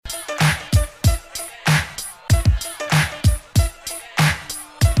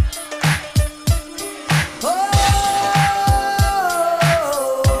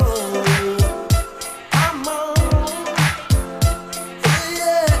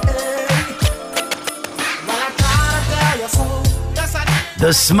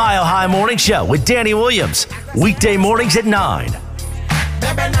The Smile High Morning Show with Danny Williams. Weekday mornings at 9. Baby,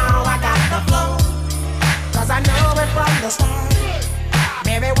 now I got the flow, 'cause I know it from the start.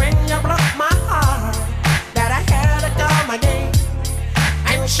 Baby, when you broke my heart, that I had to come again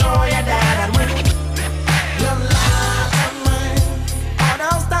and show you that I'd win. Your love of mine. All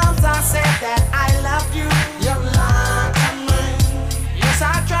those times I said that I love you. Your love of mine. Yes,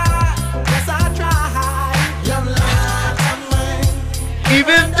 I tried. Yes, I tried. Your love of mine.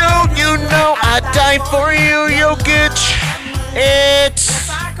 Even though you know I die for you, Jokic. It's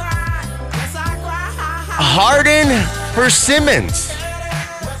Harden for Simmons.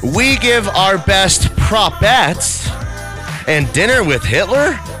 We give our best prop bets and dinner with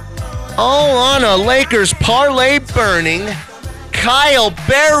Hitler, all on a Lakers parlay burning, Kyle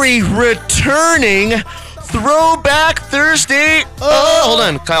Berry returning, Throwback Thursday. Oh, hold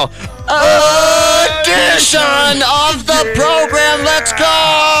on, Kyle. Edition of the program. Let's go.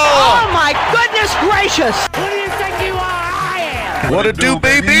 Oh my goodness gracious! Who do you think you are? I am. What to do,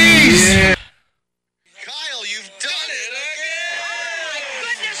 babies? Yeah. Kyle, you've done it again. Oh my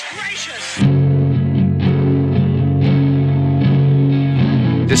goodness gracious!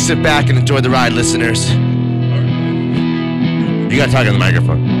 Just sit back and enjoy the ride, listeners. You gotta talk on the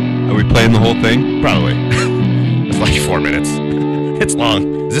microphone. Are we playing the whole thing? Probably. It's like 4 minutes. It's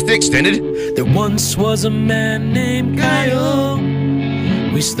long. Is this the extended? There once was a man named Kyle.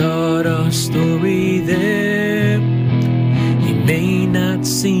 We start our story there. He may not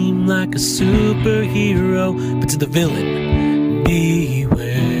seem like a superhero, but to the villain,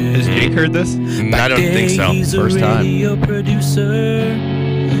 beware. Has Jake heard this? I don't think so. He's First a time. radio producer,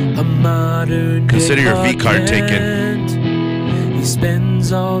 a modern Consider your hip-hop V card taken. band. He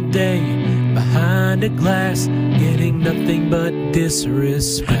spends all day behind a glass, getting nothing but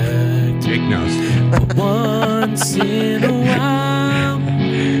disrespect. Jake knows. But once in a while,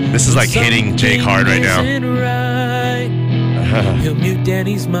 This is like hitting Jake hard right now. something isn't right. He'll mute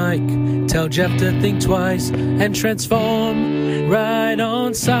Danny's mic, tell Jeff to think twice, and transform right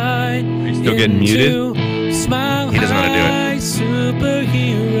on side. Are you still getting muted? Smile He doesn't know how to do it. High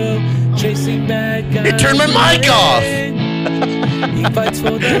superhero, chasing bad guys. It turned my mic off. He fights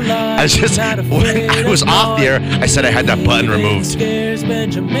for the life. I just, when I was off the air, I said I had that button removed. Scares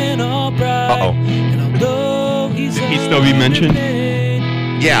Benjamin Albright. Uh-oh. And although he's He still be mentioned?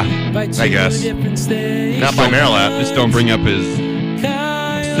 Yeah, I guess. Not by Marilat. Just don't bring up his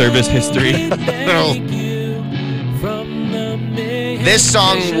service history. This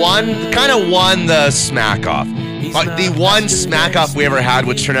song kind of won the smack off. The one smack off we ever had,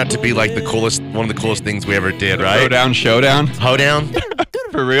 which turned out to be like one of the coolest things we ever did, right? Showdown. Hoedown.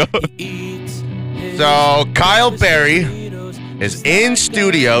 For real? So Kyle Berry is in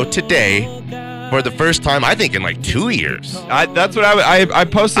studio today for the first time, I think, in like 2 years. That's what I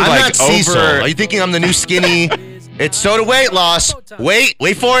posted. I'm like not Cecil. over. Are you thinking I'm the new skinny? It's soda weight loss. Wait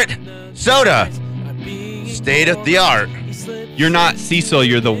for it. Soda. State of the art. You're not Cecil.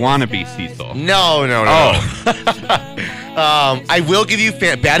 You're the wannabe Cecil. No. Oh. I will give you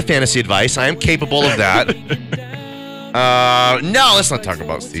bad fantasy advice. I am capable of that. No, let's not talk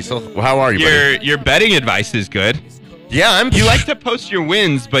about Cecil. Well, how are you, buddy? Your betting advice is good. Yeah, You like to post your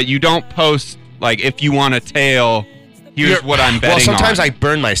wins, but you don't post like if you want a tail. Here's what I'm betting. Well, sometimes on. I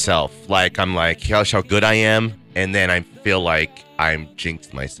burn myself. Like I'm like, here's how good I am, and then I feel like I'm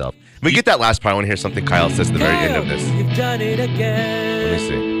jinxed myself. We get that last part. I want to hear something Kyle says at the very end of this. You've done it again. Let me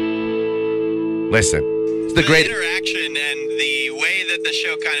see. Listen, it's the great interaction and the way that the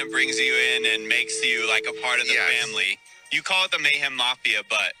show kind of brings you in and makes you like a part of the family. You call it the Mayhem Mafia,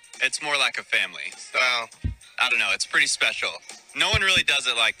 but it's more like a family. So, I don't know. It's pretty special. No one really does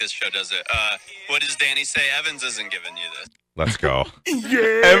it like this show does it. What does Danny say? Evans isn't giving you this. Let's go.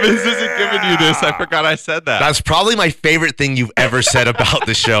 Evans isn't giving you this. I forgot I said that. That's probably my favorite thing you've ever said about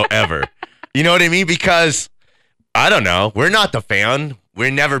the show ever. You know what I mean? Because, I don't know, we're not the fan.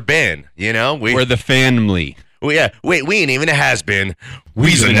 We've never been, you know? We're the family. We ain't even a has-been.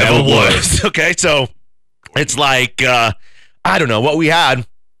 We's a never was. Okay, so it's like, I don't know, what we had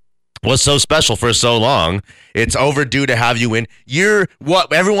was so special for so long. It's overdue to have you in.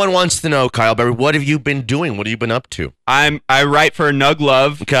 What everyone wants to know, Kyle Berry, what have you been doing? What have you been up to? I write for Nug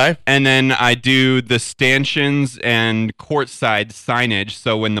Love. Okay. And then I do the stanchions and courtside signage.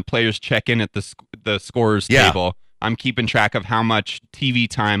 So when the players check in at the scorer's table, I'm keeping track of how much TV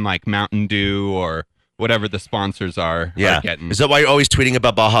time like Mountain Dew or whatever the sponsors are getting. Is that why you're always tweeting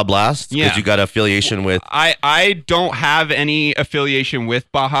about Baja Blast? Yeah. Because you got an affiliation with... I don't have any affiliation with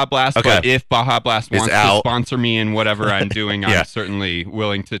Baja Blast, but if Baja Blast wants to sponsor me in whatever I'm doing, I'm certainly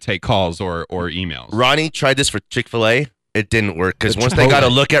willing to take calls or emails. Ronnie tried this for Chick-fil-A. It didn't work because The once they got to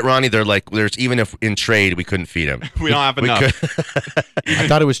Chipotle. look at Ronnie, they're like, "There's even if in trade we couldn't feed him. We don't have We enough. could- I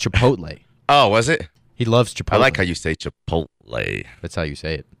thought it was Chipotle. oh, was it? He loves Chipotle. I like how you say Chipotle. That's how you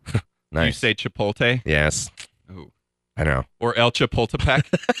say it. Nice. You say Chipotle yes. Ooh. I know. or El Chapultepec?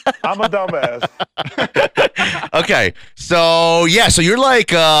 I'm a dumbass. Okay, so yeah, so you're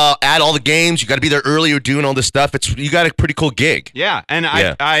like at all the games. You got to be there early. You're doing all this stuff. You got a pretty cool gig. Yeah, and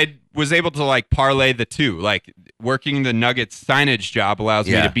Yeah. I was able to like parlay the two. Like working the Nuggets signage job allows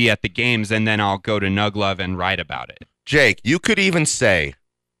me Yeah. to be at the games, and then I'll go to Nug Love and write about it. Jake, you could even say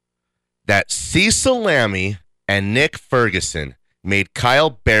that Cecil Lammy and Nick Ferguson made Kyle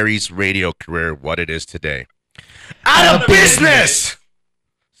Berry's radio career what it is today. Out of business.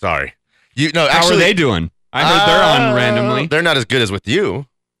 Sorry, How How are they doing? I heard they're on randomly. They're not as good as with you.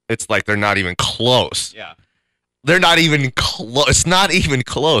 It's like they're not even close. Yeah. They're not even close. It's not even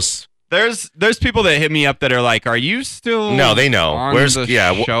close. There's people that hit me up that are like, "Are you still?" No, they know. On Where's the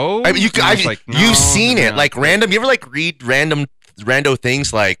yeah? show? I mean, And I was like, no, you've seen it. no. Like random. You ever like read rando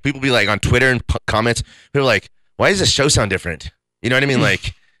things? Like people be like on Twitter and comments. They're like, "Why does this show sound different?" You know what I mean?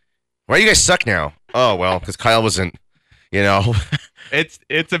 Like, why do you guys suck now? Oh well, because Kyle wasn't. You know, It's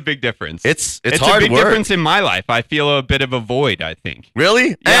a big difference. it's It's hard a big work. difference in my life. I feel a bit of a void. I think.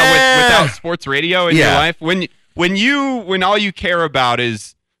 Really? Yeah, without sports radio in your Yeah. life, when all you care about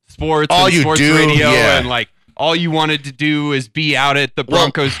is sports All and you sports do, radio, yeah. and like all you wanted to do is be out at the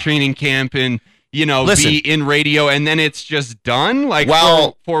Broncos training camp and Listen. be in radio, and then it's just done. Like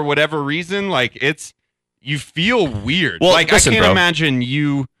for whatever reason, like you feel weird. Well, like listen, I can't bro. imagine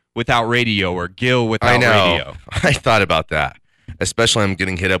you without radio or Gil without I know. radio. I thought about that. Especially, I'm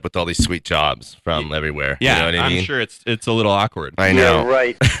getting hit up with all these sweet jobs from everywhere. Yeah, you know what I mean? I'm sure it's a little awkward. I know.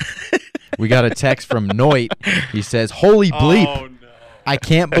 right. We got a text from Noit. He says, "Holy bleep. Oh, no. I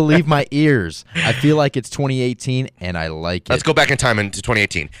can't believe my ears. I feel like it's 2018, and I like it. Let's go back in time into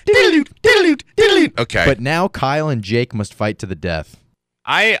 2018. Diddle-doot. Okay. But now Kyle and Jake must fight to the death.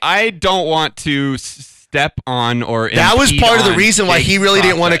 I don't want to step on or that was impede part of the on reason why he Jake's really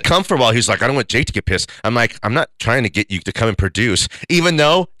didn't want to process. come for a while. He was like, I don't want Jake to get pissed. I'm like, I'm not trying to get you to come and produce, even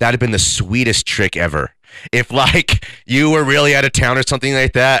though that'd have been the sweetest trick ever. If like you were really out of town or something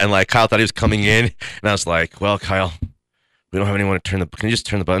like that, and like Kyle thought he was coming in, and I was like, well, Kyle, we don't have anyone to can you just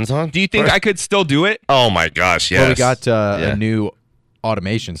turn the buttons on? Do you think I could still do it? Oh my gosh, yes. Well, we got Yeah. a new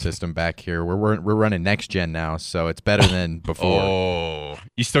automation system back here. We're running next gen now, so it's better than before. Oh,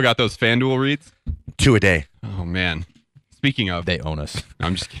 you still got those FanDuel reads? 2 a day. Oh man. Speaking of, They own us. no,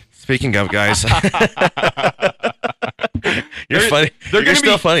 I'm just kidding. Speaking of guys, you're funny. They're You're gonna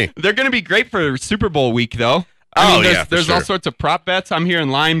still be funny. They're going to be great for Super Bowl week, though. Oh, there's, yeah, for there's all sure. sorts of prop bets. I'm hearing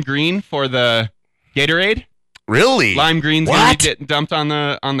lime green for the Gatorade. Really? Lime green's going to What? be getting dumped on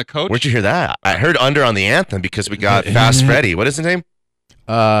the coach. Where'd you hear that? I heard under on the anthem because we got Fast Freddy. What is his name?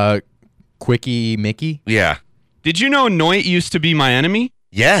 Quickie Mickey. Yeah. Did you know Noit used to be my enemy?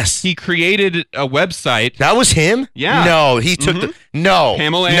 Yes. He created a website. That was him? Yeah. No, he took the no.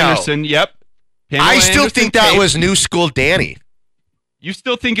 Pamela no. Anderson. Yep. Pamela I still Anderson think that tape. was New School Danny. You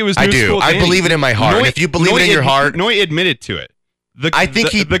still think it was I New do. School I Danny. believe it in my heart. And if you believe it in your heart, Noit admitted to it. I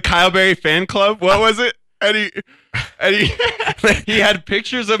think the Kyle Berry fan club. What was it? And he had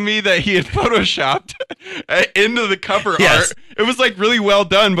pictures of me that he had photoshopped into the cover Yes. art. It was like really well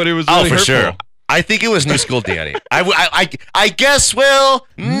done, but it was really for hurtful. sure. I think it was New School Danny. I guess we'll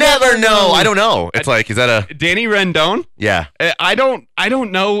never know. I don't know. It's like, is that a Danny Rendon? yeah? I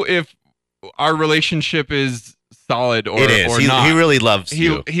don't know if our relationship is solid or It is. or He, not. he really loves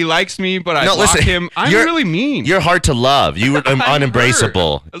you. He likes me, but I No, block listen, him. I'm you're- really mean. You're hard to love. You were I'm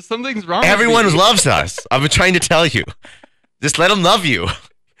unembraceable. hurt. Something's wrong. Everyone with me. loves us. I've been trying to tell you. Just let them love you.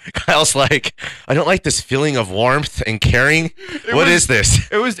 Kyle's like, I don't like this feeling of warmth and caring. What is this?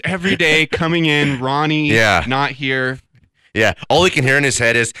 It was every day coming in. Ronnie, Yeah. not here. Yeah. All he can hear in his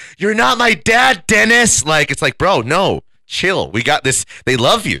head is, "You're not my dad, Dennis." Like, it's like, bro, no, chill. We got this. They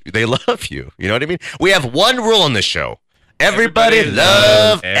love you. They love you. You know what I mean? We have one rule on this show. Everybody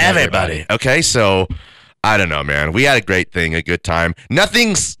love everybody. Okay, so I don't know, man. We had a great thing, a good time.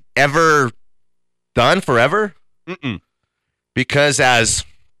 Nothing's ever done forever. Mm-mm. Because as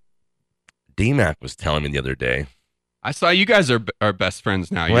D-Mac was telling me the other day, I saw you guys are best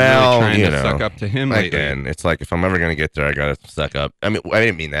friends now. You're well, really trying you to know, suck up to him lately. again, it's like if I'm ever going to get there, I got to suck up. I mean, I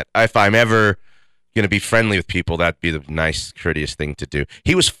didn't mean that. If I'm ever going to be friendly with people, that'd be the nice, courteous thing to do.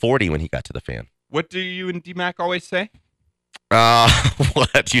 He was 40 when he got to the fan. What do you and D-Mac always say?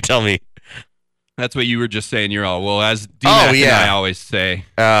 What? You tell me. That's what you were just saying. You're all, well, as D-Mac and I always say.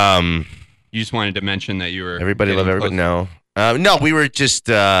 You just wanted to mention that you were Everybody love getting everybody. close. No. No, we were just.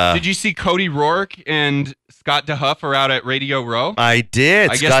 Did you see Cody Rourke and Scott DeHuff are out at Radio Row? I did.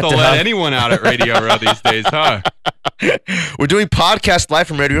 I guess they'll let anyone out at Radio Row these days, huh? We're doing podcast live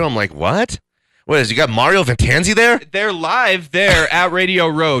from Radio Row. I'm like, what? What is? You got Mario Vantanzi there? They're live there at Radio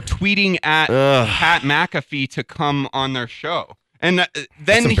Row, tweeting at Pat McAfee to come on their show, and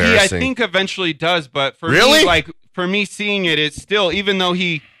then he, I think, eventually does. But for me, for me seeing it, it's still, even though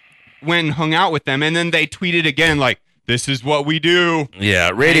he went and hung out with them, and then they tweeted again like, "This is what we do." Yeah,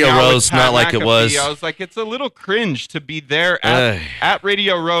 Radio Row's not like it was. I was like, it's a little cringe to be there at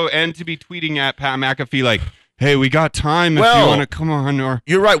Radio Row and to be tweeting at Pat McAfee like, "Hey, we got time if you want to come on." Or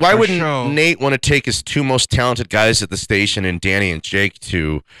you're right. Why wouldn't Nate want to take his two most talented guys at the station and Danny and Jake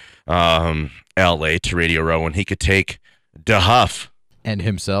to L.A. to Radio Row when he could take DeHuff and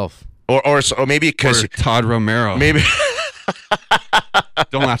himself, or maybe because Todd Romero. Maybe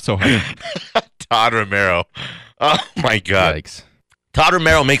don't laugh so hard. Todd Romero. Oh my God. Yikes. Todd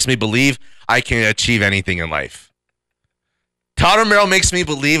Romero makes me believe I can achieve anything in life. Todd Romero makes me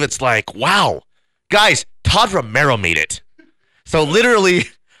believe it's like, wow, guys, Todd Romero made it. So literally,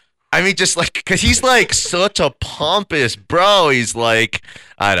 I mean, just like, because he's like such a pompous bro. He's like,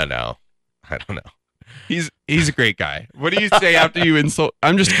 I don't know. He's a great guy. What do you say after you insult?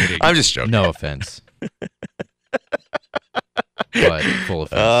 I'm just kidding. I'm just joking. No offense. But full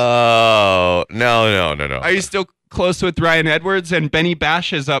offense. Oh, no. Are you still close with Ryan Edwards? And Benny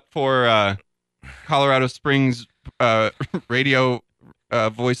Bash is up for Colorado Springs radio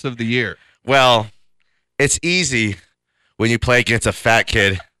voice of the year. Well, it's easy when you play against a fat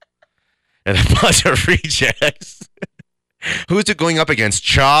kid and a bunch of rejects. Who's it going up against?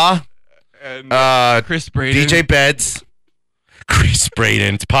 Cha? And Chris Braden. DJ Beds. Chris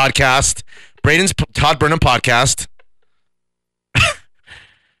Braden's podcast. Braden's Todd Burnham podcast.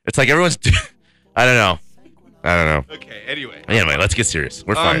 It's like everyone's... I don't know. Okay, anyway, let's get serious.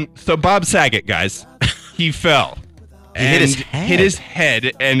 We're fine. So Bob Saget, guys, he fell. He hit his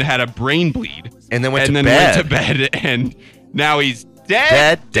head and had a brain bleed. And then went to bed. And now he's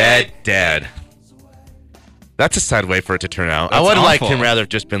dead. Dead. That's a sad way for it to turn out. That's I would have liked awful. him rather have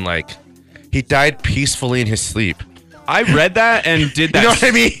just been like, he died peacefully in his sleep. I read that and did that. You know what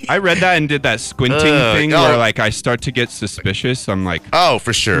I mean? I read that and did that squinting thing where like I start to get suspicious. I'm like, oh,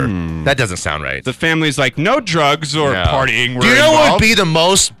 for sure. That doesn't sound right. The family's like, no drugs or partying. Do you know what would be the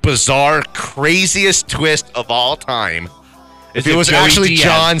most bizarre, craziest twist of all time? If it was Joey actually Diaz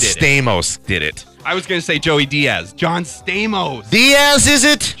John did it. Stamos did it. I was going to say Joey Diaz. John Stamos. Diaz, is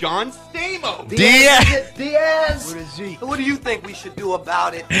it? John Stamos. Diaz. What do you think we should do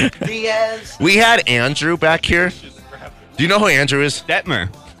about it, Diaz? We had Andrew back here. Do you know who Andrew is? Detmer.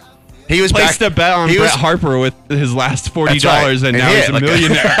 He was placed a bet on Brett Harper with his last $40, right. and now he's a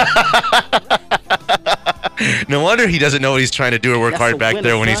millionaire. No wonder he doesn't know what he's trying to do or work hard back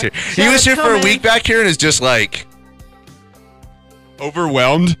there when he's here. He was here for a week back here and is just like...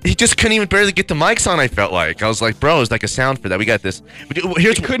 overwhelmed. He just couldn't even barely get the mics on, I felt like. I was like, bro, it's like a sound for that. We got this.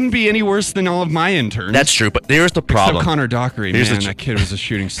 It couldn't be any worse than all of my interns. That's true, but here's the problem. Except Connor Dockery, that kid was a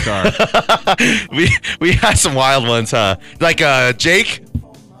shooting star. we had some wild ones, huh? Like Jake?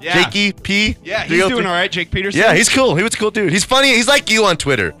 Yeah. Jakey P? Yeah, he's doing all right, Jake Peterson. Yeah, he's cool. He was a cool dude. He's funny. He's like you on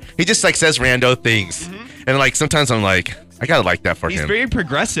Twitter. He just like says rando things. And like sometimes I'm like, I gotta like that for him. He's very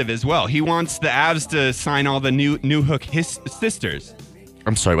progressive as well. He wants the Avs to sign all the new Hook sisters.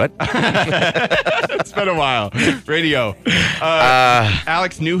 I'm sorry, what? It's been a while. Radio.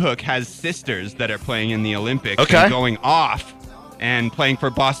 Alex Newhook has sisters that are playing in the Olympics and going off and playing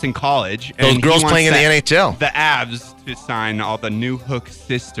for Boston College. Those and girls playing in the NHL. The Avs to sign all the Newhook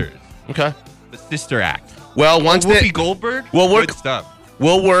sisters. Okay. The Sister Act. Well, once Whoopi Goldberg. Good stuff.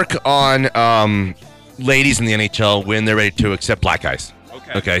 We'll work on ladies in the NHL when they're ready to accept black guys.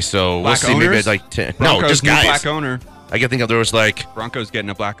 Okay, so Black we'll see. owners? Maybe like Broncos, just new guys. black owner. I can think of there was like Broncos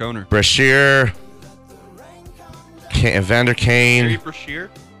getting a black owner. Brashear, Vander Kane. Jerry Brashear?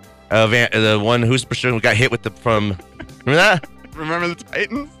 The one who's Brashear who got hit with remember that? Remember the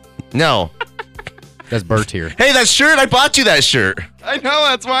Titans? No. That's Bert here. Hey, that shirt! I bought you that shirt. I know,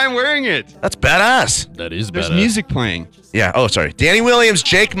 that's why I'm wearing it. That's badass. That is badass. There's music playing. Yeah, oh, sorry. Danny Williams,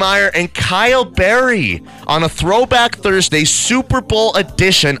 Jake Meyer, and Kyle Berry on a Throwback Thursday Super Bowl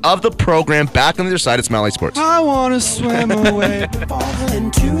edition of the program. Back on the other side, it's Mally Sports. I want to swim away. Fall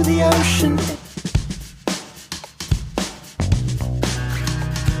into the ocean.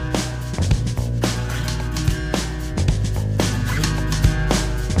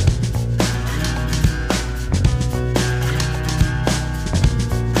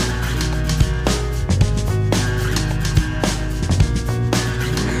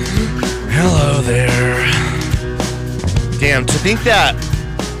 think that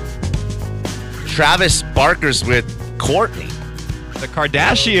Travis Barker's with Courtney. The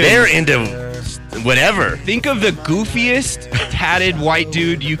Kardashians. They're into whatever. Think of the goofiest tatted white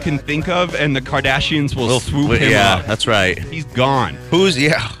dude you can think of, and the Kardashians will swoop him up. That's right. He's gone.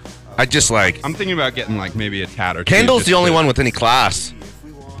 I just like. I'm thinking about getting like maybe a tat or two. Kendall's the only one with any class.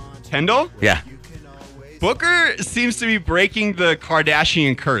 Kendall? Yeah. Booker seems to be breaking the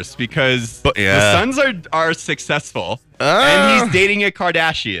Kardashian curse because yeah. the Suns are successful, and he's dating a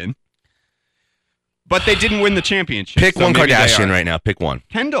Kardashian. But they didn't win the championship. Pick so one maybe Kardashian right now. Pick one.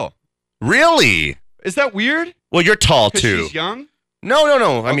 Kendall. Really? Is that weird? Well, you're tall Because too. she's young? No.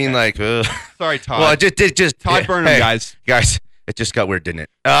 Okay. I mean, like. Sorry, Todd. Well, just Todd Burnham, guys. Guys, it just got weird, didn't it?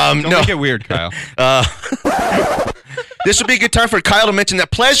 Don't make it weird, Kyle. This would be a good time for Kyle to mention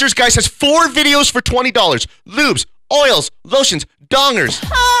that Pleasures, guys, has 4 videos for $20. Lubes, oils, lotions, dongers.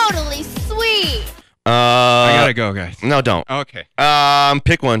 Totally sweet. I gotta go, guys. No, don't. Okay.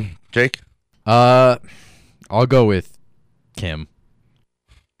 Pick one, Jake. I'll go with Kim.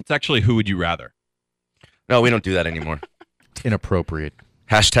 It's actually who would you rather? No, we don't do that anymore. It's inappropriate.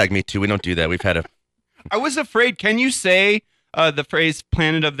 Hashtag me too. We don't do that. We've had a. I was afraid. Can you say the phrase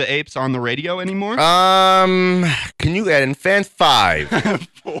 "Planet of the Apes" on the radio anymore? Can you add in fan 5,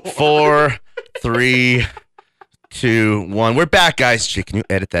 4, 3, 2, 1? We're back, guys. Jake, can you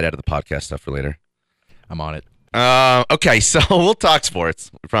edit that out of the podcast stuff for later? I'm on it. Okay, so we'll talk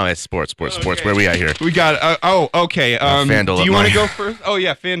sports. We promise sports. Where we at here? We got. Okay. FanDuel do you up want to my- go first? Oh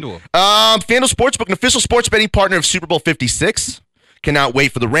yeah, FanDuel. FanDuel Sportsbook, an official sports betting partner of Super Bowl 56. Cannot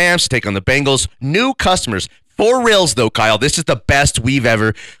wait for the Rams to take on the Bengals. New customers. For reals, though, Kyle, this is the best we've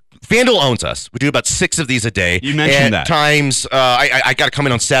ever. FanDuel owns us. We do about 6 of these a day. You mentioned that. At times, I got to come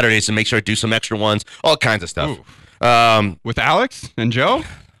in on Saturdays and make sure I do some extra ones. All kinds of stuff. With Alex and Joe?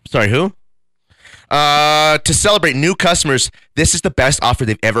 Sorry, who? To celebrate new customers, this is the best offer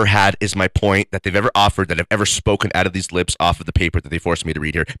they've ever had, is my point, that they've ever offered, that I've ever spoken out of these lips off of the paper that they forced me to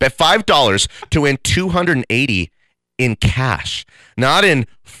read here. Bet $5 to win $280 in cash, not in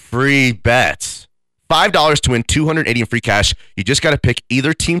free bets. $5 to win $280 in free cash. You just got to pick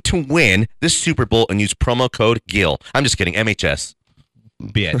either team to win this Super Bowl and use promo code GIL. I'm just kidding. MHS.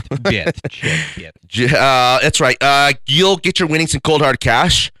 Bit. That's right. You'll get your winnings in cold hard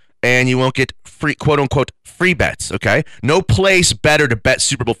cash, and you won't get free, quote unquote, free bets. Okay, no place better to bet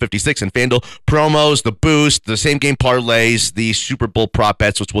Super Bowl 56 and FanDuel. Promos, the boost, the same game parlays, the Super Bowl prop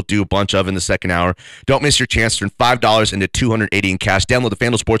bets, which we'll do a bunch of in the second hour. Don't miss your chance to turn $5 into $280 in cash. Download the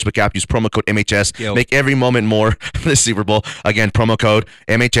FanDuel Sportsbook app. Use promo code MHS. Yo. Make every moment more this Super Bowl. Again, promo code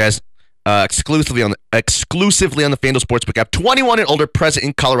MHS. Exclusively on the FanDuel Sportsbook app. 21 and older, present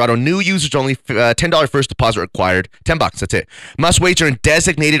in Colorado. New users only. $10 first deposit required. $10. That's it. Must wager in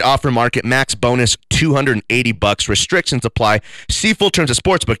designated offer market. Max bonus $280. Restrictions apply. See full terms at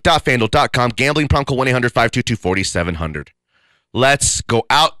sportsbook.fanduel.com. Gambling problem, call 1-800-522-4700. Let's go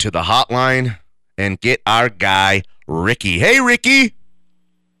out to the hotline and get our guy Ricky. Hey, Ricky.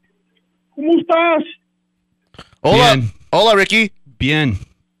 ¿Cómo estás? Hola, Bien. hola, Ricky. Bien.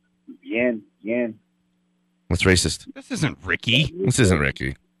 Bien. That's racist. This isn't Ricky. This isn't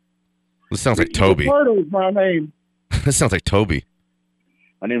Ricky. This sounds like Toby. Ricardo is my name. This sounds like Toby.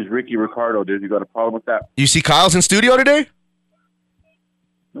 My name is Ricky Ricardo, dude. You got a problem with that? You see Kyle's in studio today?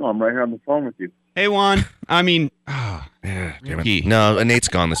 No, I'm right here on the phone with you. Hey, Juan. I mean, Yeah, damn it. Ricky. No, Nate's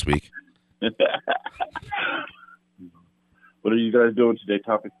gone this week. What are you guys doing today?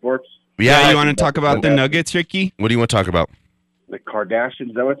 Talking sports? Yeah, you want to talk about the Nuggets, Ricky? What do you want to talk about? The Kardashians?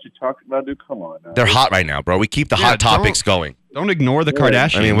 Is that what you're talking about, dude? Come on. Now. They're hot right now, bro. We keep the Yeah, hot topics going. Don't ignore the Yeah.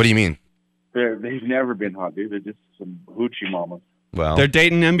 Kardashians. I mean, what do you mean? They've never been hot, dude. They're just some hoochie mamas. Well, They're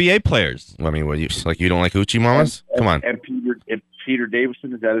dating NBA players. I mean, what you don't like Uchi mamas? Come on. And Peter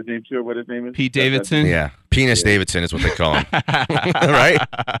Davidson, is that his name too, or what his name is? Pete Davidson. Yeah, Penis Davidson is what they call him. Right?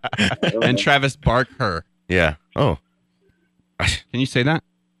 And Travis Barker. Yeah. Oh, Can you say that?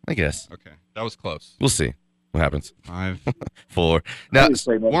 I guess. Okay. That was close. We'll see what happens. 5. 4. Now,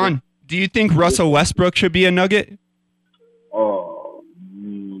 Juan, do you think Russell Westbrook should be a Nugget? Oh,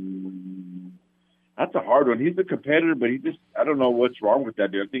 that's a hard one. He's a competitor, but I don't know what's wrong with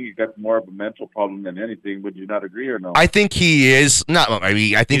that dude. I think he's got more of a mental problem than anything. Would you not agree or no? I think he is not. I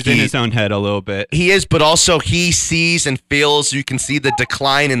mean, I think He's in his own head a little bit. He is, but also he sees and feels. You can see the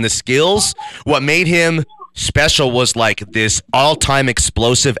decline in the skills. What made him special was like this all-time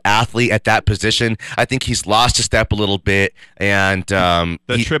explosive athlete at that position. I think he's lost a step a little bit, and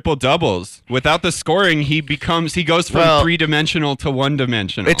The triple doubles. Without the scoring, he goes from 3-dimensional to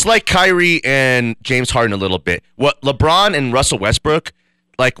 1-dimensional. it's like Kyrie and James Harden a little bit. What LeBron and Russell Westbrook,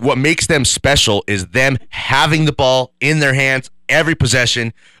 like what makes them special is them having the ball in their hands every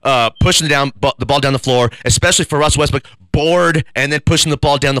possession, pushing the ball down the floor, especially for Russell Westbrook, board and then pushing the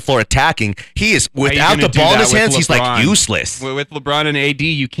ball down the floor, attacking. He is, without the ball in his hands, he's like useless. With LeBron and AD,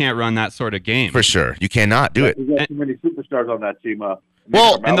 you can't run that sort of game. For sure. You cannot do it. There's got too many superstars on that team.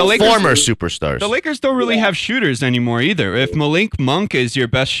 Well, and the Lakers, former superstars. The Lakers don't really have shooters anymore either. If Malik Monk is your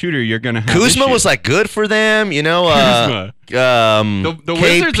best shooter, you're going to have Kuzma issues. was like good for them, you know. The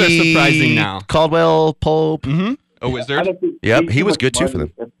Wizards are surprising now. Caldwell Pope. Mm-hmm. A Wizard. Yep, he was good too for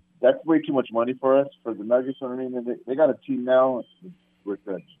them. That's way too much money for us, for the Nuggets. I mean, they got a team now with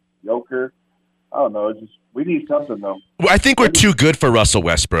Joker. I don't know. It's just, we need something, though. Well, I think we're too good for Russell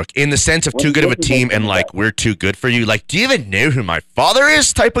Westbrook in the sense of too good of a team and, like, we're too good for you. Like, do you even know who my father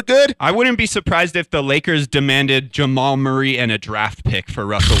is type of good? I wouldn't be surprised if the Lakers demanded Jamal Murray and a draft pick for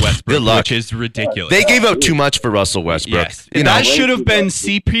Russell Westbrook, Good luck. which is ridiculous. They gave up too much for Russell Westbrook. Yes. That should have been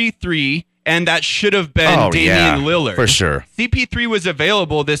CP3, and that should have been Damian Lillard. For sure. CP3 was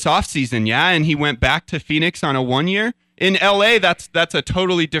available this offseason, and he went back to Phoenix on a 1 year. In LA, that's a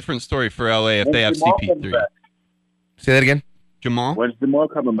totally different story for LA if they have CP3. Say that again? Jamal? When's Jamal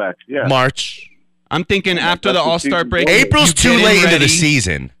coming back? Yeah. March. I'm thinking after the All-Star break. April's too late into the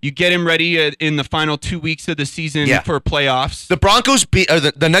season. You get him ready in the final 2 weeks of the season for playoffs. The Broncos,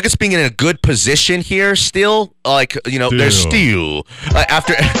 the Nuggets being in a good position here still, like, you know, they're still,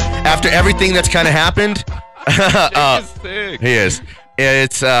 after everything that's kind of happened. He is.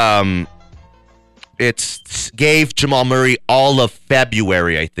 It's gave Jamal Murray all of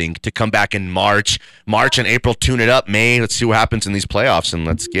February, I think, to come back in March. March and April, tune it up. May, let's see what happens in these playoffs, and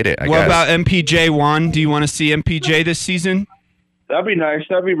let's get it, I guess. What about MPJ, Juan? Do you want to see MPJ this season? That'd be nice.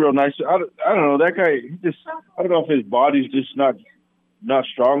 That'd be real nice. I don't know. That guy, I don't know if his body's just not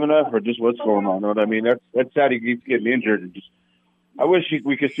strong enough or just what's going on. You know what I mean? That's sad he keeps getting injured. I wish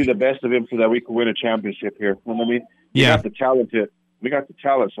we could see the best of him so that we could win a championship here. You know what I mean? We got the talent,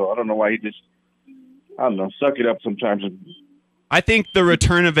 so I don't know why he just, I don't know, suck it up sometimes. I think the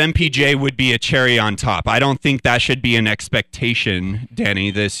return of MPJ would be a cherry on top. I don't think that should be an expectation,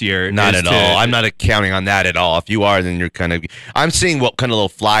 Danny, this year. Not at all. I'm not counting on that at all. If you are, then you're kind of. I'm seeing what kind of little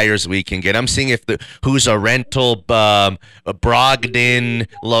flyers we can get. I'm seeing who's a rental, Brogdon.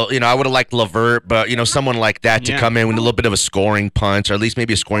 I would have liked LeVert, but someone like that to come in with a little bit of a scoring punch, or at least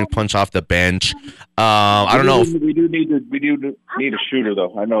maybe a scoring punch off the bench. I don't know. We do need a shooter,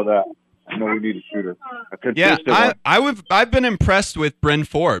 though. I know that. I know we need a shooter. I've been impressed with Bryn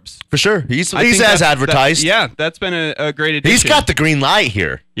Forbes. For sure. He's as advertised. That's been a great addition. He's got the green light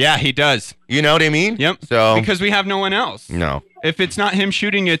here. Yeah, he does. You know what I mean? Yep. So because we have no one else. No. If it's not him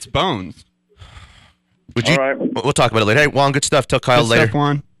shooting, it's Bones. All right. We'll talk about it later. Hey, Juan, good stuff. Tell Kyle later. Stuff,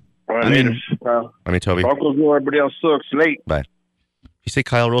 Juan. All right, later. Toby. Broncos rule, everybody else sucks. Late. Bye. You say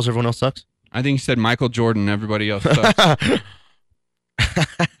Kyle rules, everyone else sucks? I think he said Michael Jordan, everybody else sucks.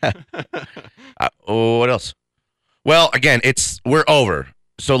 What else? Well, again, we're over.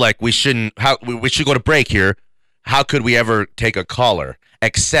 So we should go to break here. How could we ever take a caller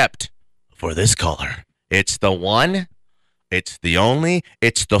except for this caller? It's the one, it's the only,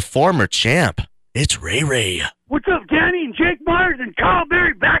 it's the former champ. It's Ray Ray. What's up, Danny and Jake Myers and Kyle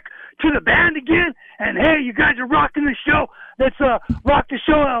Berry back to the band again? And hey, you guys are rocking the show. Let's rock the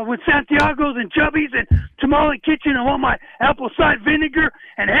show with Santiago's and Chubby's and Tamale Kitchen. I want my apple cider vinegar.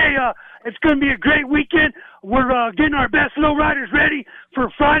 And hey, it's going to be a great weekend. We're getting our best lowriders ready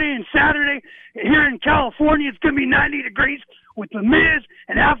for Friday and Saturday. Here in California, it's going to be 90 degrees with The Miz,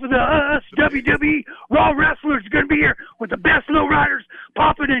 and half of the WWE Raw wrestlers are going to be here with the best lowriders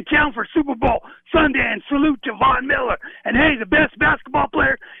popping in town for Super Bowl Sunday. And salute to Von Miller. And hey, the best basketball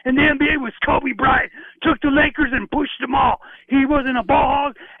player in the NBA was Kobe Bryant. Took the Lakers and pushed them all. He wasn't a ball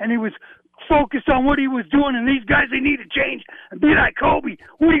hog, and he was focused on what he was doing, and these guys, they need to change and be like Kobe.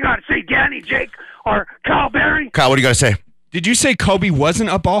 What do you got to say, Danny, Jake, or Kyle Berry? Kyle, what do you got to say? Did you say Kobe wasn't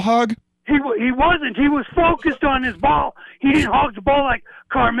a ball hog? He wasn't. He was focused on his ball. He didn't hog the ball like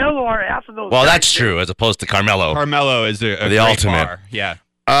Carmelo or half of those. Well, guys that's true, as opposed to Carmelo. Carmelo is the great ultimate. Bar. Yeah.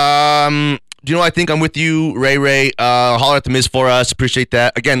 Do you know? I think I'm with you, Ray Ray. Holler at the Miz for us. Appreciate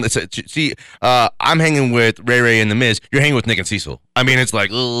that. Again, let's see. I'm hanging with Ray Ray and the Miz. You're hanging with Nick and Cecil. I mean, it's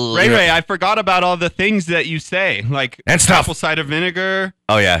like Ray Ray. I forgot about all the things that you say, like apple cider vinegar.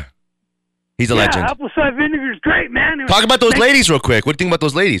 Oh yeah, he's a legend. Apple cider vinegar is great, man. Talk about those ladies real quick. What do you think about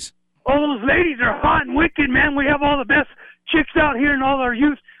those ladies? All those ladies are hot and wicked, man. We have all the best chicks out here and all our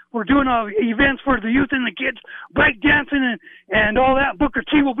youth. We're doing events for the youth and the kids, break dancing and all that. Booker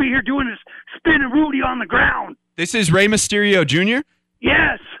T will be here doing his spin and Rudy on the ground. This is Rey Mysterio Jr.?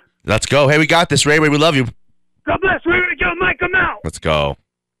 Yes. Let's go. Hey, we got this, Ray Ray. We love you. God bless. We're going to go, Mike. I'm out. Let's go.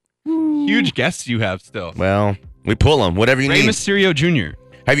 Huge guests you have still. Well, we pull them. Whatever you Rey need. Mysterio Jr.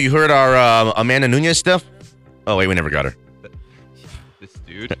 Have you heard our Amanda Nunez stuff? Oh, wait, we never got her. This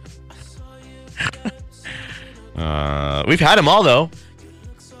dude. We've had them all, though.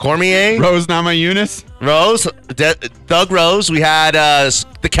 Cormier. Rose Namajunas. Rose. Doug Rose. We had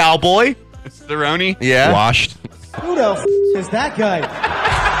the Cowboy. Cerrone. Yeah. Washed. Who the f*** is that guy?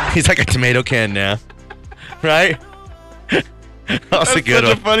 He's like a tomato can now. Right? That's a good such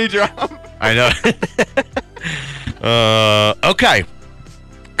one. a funny drop. I know. Okay.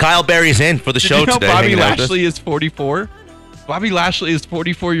 Kyle Berry's in for the Did show you know today. Bobby hanging out with us. Lashley is 44? Bobby Lashley is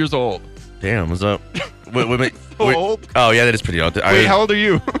 44 years old. Damn, what's up? Wait, old? Oh, yeah, that is pretty old. Wait, how old are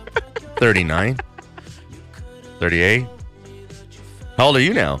you? 39. 38. How old are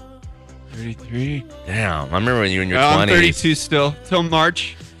you now? 33. Damn, I remember when you were in your 20s. I'm 32 still. Till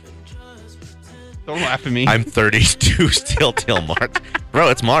March. Don't laugh at me. I'm 32 still till March. Bro,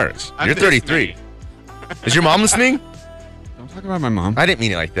 it's March. I'm You're this 33. Is your mom listening? Don't talk about my mom. I didn't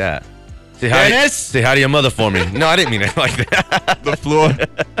mean it like that. Say Dennis? hi to your mother for me. No, I didn't mean it like that. The floor.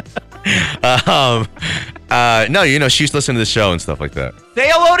 No, you know, she used to listen to the show and stuff like that. Say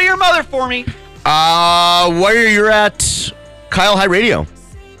hello to your mother for me. Where you're at Kyle High Radio.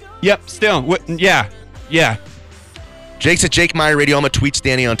 Yep, still. Yeah. Jake's at Jake Meyer Radio. I'm at Tweets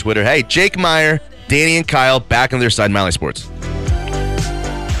Danny on Twitter. Hey, Jake Meyer, Danny and Kyle back on their side, Mally Sports.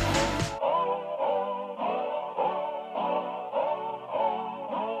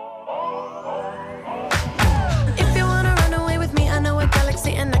 If you wanna run away with me, I know a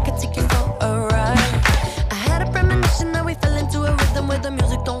galaxy and I can take you for a ride. I had a premonition that we fell into a rhythm where the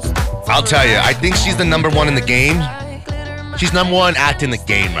music don't stop. I'll tell you, I think she's the number one in the game. She's number one acting the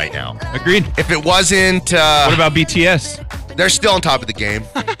game right now. Agreed. If it wasn't... what about BTS? They're still on top of the game.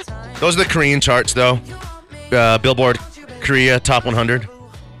 Those are the Korean charts, though. Billboard Korea Top 100.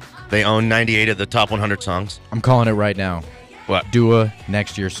 They own 98 of the top 100 songs. I'm calling it right now. What? Dua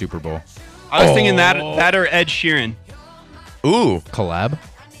next year's Super Bowl. I was thinking that or Ed Sheeran. Ooh. Collab?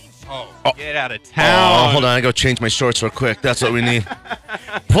 Oh, get out of town. Oh, hold on. I go change my shorts real quick. That's what we need.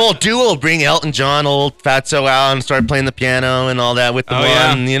 Paul Duo bring Elton John, old Fatso out and start playing the piano and all that with the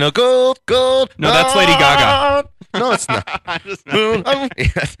one. You know, gold. No, that's Lady Gaga. No, it's not.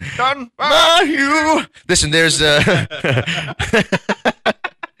 Done by you. Listen, there's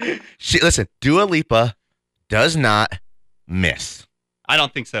listen, Dua Lipa does not miss. I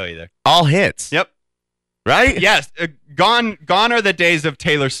don't think so either. All hits. Yep. Right? Yes. Gone are the days of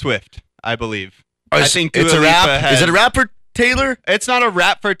Taylor Swift, I believe. I think it's Dua a rap. Lipa Is it a rap for Taylor? It's not a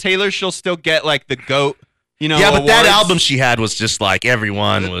rap for Taylor. She'll still get like the GOAT, Yeah, but awards. that album she had was just like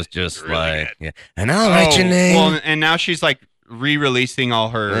everyone was just really like, yeah. And I'll write your name. Well, and now she's like re-releasing all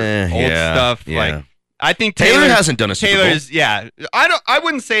her old stuff. Yeah. Like, I think Taylor hasn't done a Super Bowl. Taylor's, yeah. I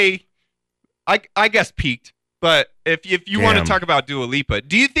wouldn't say. I guess peaked. But if you want to talk about Dua Lipa,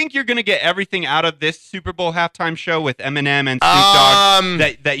 do you think you're going to get everything out of this Super Bowl halftime show with Eminem and Snoop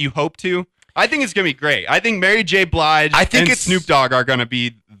Dogg that you hope to? I think it's going to be great. I think Mary J. Blige and Snoop Dogg are going to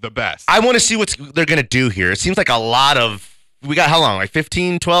be the best. I want to see what they're going to do here. It seems like a lot of... We got how long? Like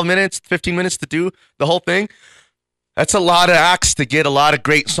 15 minutes to do the whole thing? That's a lot of acts to get a lot of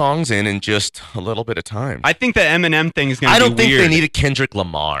great songs in just a little bit of time. I think the Eminem thing is going to be weird. I don't think they needed Kendrick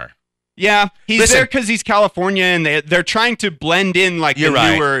Lamar. Yeah, he's there because he's California, and they're trying to blend in like the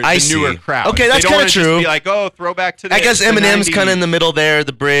newer crowd. Okay, that's kind of true. Be like, oh, throwback to the. I guess Eminem's 90s. kind of in the middle there,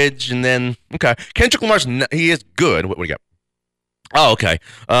 the bridge, and then Kendrick Lamar's he is good. What do you got? Oh, okay.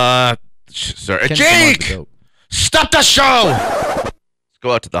 Sorry, Jake, stop the show. Let's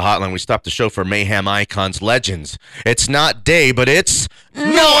go out to the hotline. We stopped the show for Mayhem Icons Legends. It's not day, but it's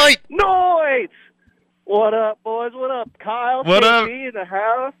night. Noise. What up, boys? What up, Kyle? What up? in the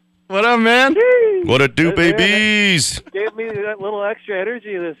house. What up, man? Jeez. What it do, babies? Gave me that little extra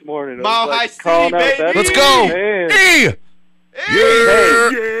energy this morning. Mile High City, baby. Let's go. Hey. Yeah.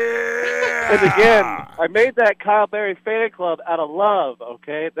 And again, I made that Kyle Berry fan club out of love,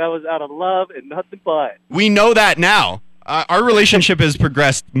 okay? That was out of love and nothing but. We know that now. Our relationship has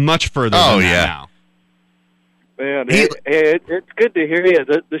progressed much further than that now. Man, it's good to hear you.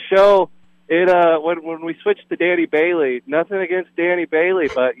 The show... when we switched to Danny Bailey, nothing against Danny Bailey,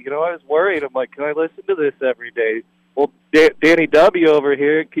 but I was worried. I'm like, can I listen to this every day? Well, Danny W over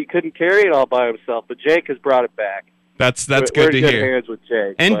here, he couldn't carry it all by himself, but Jake has brought it back. That's We're good to in good hear. Hands with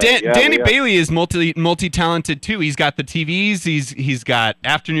Jake, and but, Danny Bailey is multi-talented too. He's got the TVs. He's got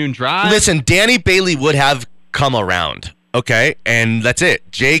Afternoon Drive. Listen, Danny Bailey would have come around. Okay, and that's it.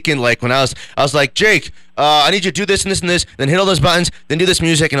 Jake and when I was like, Jake, I need you to do this and this and this, then hit all those buttons, then do this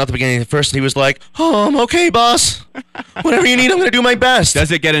music. And at the beginning, first he was like, oh, I'm okay, boss. Whatever you need, I'm going to do my best.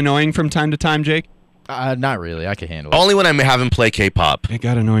 Does it get annoying from time to time, Jake? Not really. I can handle it. Only when I'm having play K-pop. It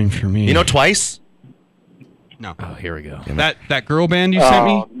got annoying for me. You know Twice? No. Oh, here we go. That girl band you sent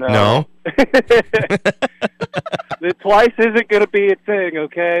me? No. The Twice isn't going to be a thing,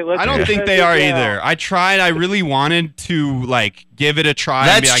 okay? I don't think they are either. I tried. I really wanted to give it a try.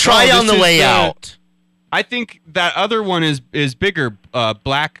 Let's and be like, try oh, on the way out. I think that other one is bigger,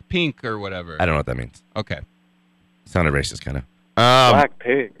 Black Pink or whatever. I don't know what that means. Okay. Sounded racist, kind of. Black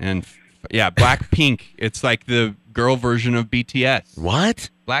Pink. And Black Pink. It's like the girl version of BTS. What?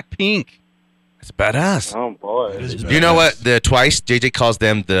 Black Pink. It's badass. Oh, boy. Do you know what the Twice, JJ calls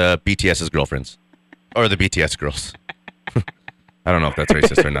them the BTS's girlfriends? Or the BTS girls. I don't know if that's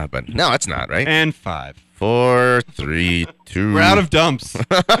racist or not, but no, it's not, right? And 5. 4, 3, 2. We're out of dumps.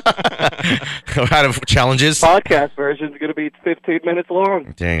 We're out of challenges. Podcast version is going to be 15 minutes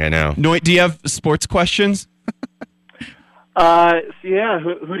long. Dang, I know. Noit, do you have sports questions? So yeah,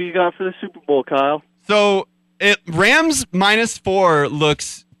 who do you got for the Super Bowl, Kyle? So Rams -4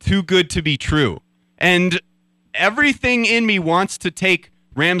 looks too good to be true. And everything in me wants to take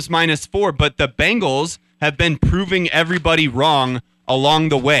Rams -4, but the Bengals have been proving everybody wrong along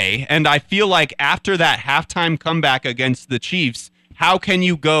the way. And I feel like after that halftime comeback against the Chiefs, how can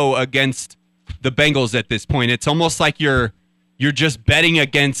you go against the Bengals at this point? It's almost like you're just betting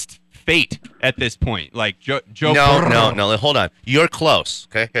against fate at this point. Like Joe No, hold on. You're close.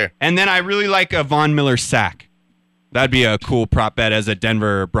 Okay, here. And then I really like a Von Miller sack. That'd be a cool prop bet as a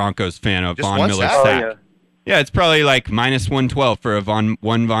Denver Broncos fan of Just Von one Miller sack? sack. Oh, yeah. Yeah, it's probably like -112 for a Von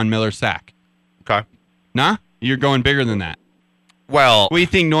Miller sack. Okay. Nah? You're going bigger than that. Well, what do you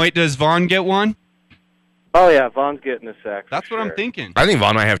think, Noit? Does Vaughn get one? Oh, yeah, Vaughn's getting a sack. That's what I'm thinking. I think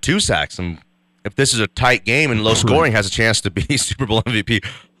Vaughn might have 2 sacks. And if this is a tight game and low scoring, has a chance to be Super Bowl MVP.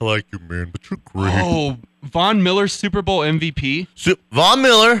 I like you, man, but you're great. Oh, Von Miller Super Bowl MVP? Von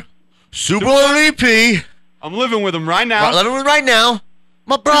Miller, Super Bowl MVP. I'm living with him right now. Living with him right now.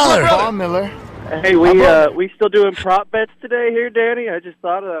 My brother. Von Miller. Hey, we still doing prop bets today here, Danny? I just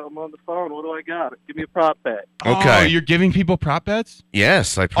thought of that. I'm on the phone. What do I got? Give me a prop bet. Okay. Oh, you're giving people prop bets?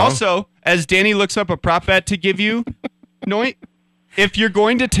 Yes, I promise. Also, as Danny looks up a prop bet to give you, Noit, if you're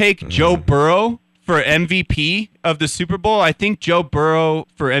going to take Joe Burrow for MVP of the Super Bowl, I think Joe Burrow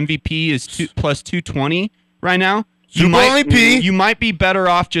for MVP is plus 220 right now. MVP. You might be better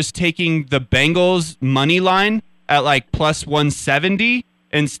off just taking the Bengals money line at like plus 170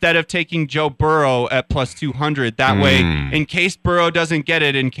 instead of taking Joe Burrow at plus 200. That way, in case Burrow doesn't get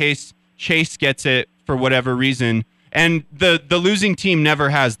it, in case Chase gets it for whatever reason, and the losing team never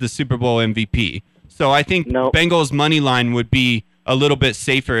has the Super Bowl MVP. So I think Bengals money line would be a little bit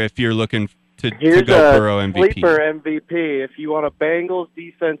safer if you're looking to go Burrow MVP. Sleeper MVP. If you want a Bengals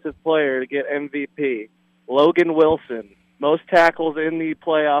defensive player to get MVP, Logan Wilson. Most tackles in the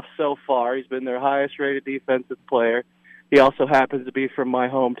playoffs so far. He's been their highest rated defensive player. He also happens to be from my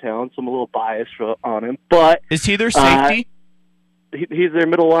hometown, so I'm a little biased on him. But is he their safety? He's their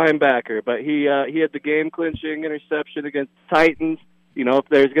middle linebacker, but he had the game-clinching interception against the Titans. You know, if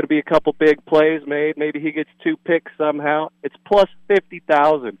there's going to be a couple big plays made, maybe he gets 2 picks somehow. It's plus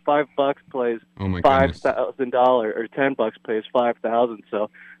 50,000. $5 plays $5,000, or $10 plays 5,000. So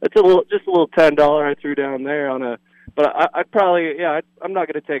it's just a little $10 I threw down there on a. But I'd probably, I'm not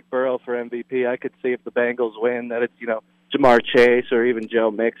going to take Burrow for MVP. I could see if the Bengals win that it's Jamar Chase or even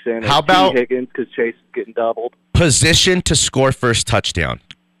Joe Mixon. How about T. Higgins because Chase is getting doubled. Position to score first touchdown.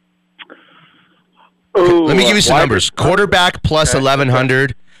 Ooh, let me give you some numbers. Quarterback plus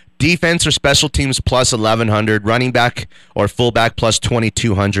 1,100. Defense or special teams plus 1,100. Running back or fullback plus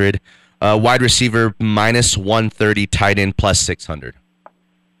 2,200. Wide receiver minus 130. Tight end plus 600.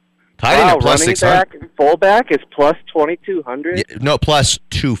 Tight end plus running 600. back and fullback is plus 2,200? Yeah, no, plus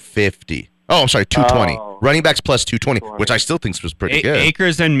 250. Oh, I'm sorry, 220. Running backs plus 220, which I still think was pretty good.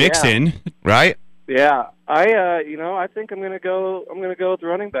 Akers and Mixon, right? Yeah, I think I'm gonna go with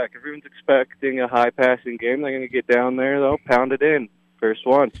running back. Everyone's expecting a high passing game. They're gonna get down there though, pound it in. First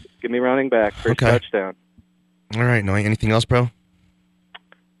one, give me running back, first touchdown. All right, no, anything else, bro?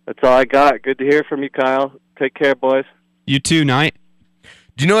 That's all I got. Good to hear from you, Kyle. Take care, boys. You too, Knight.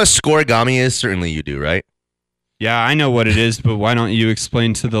 Do you know what scoregami is? Certainly you do, right? Yeah, I know what it is, but why don't you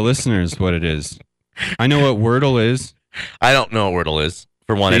explain to the listeners what it is? I know what Wordle is. I don't know what Wordle is.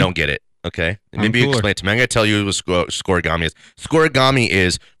 For one, I don't get it. Okay? Maybe you explain it to me. I'm going to tell you what scoregami is. Scoregami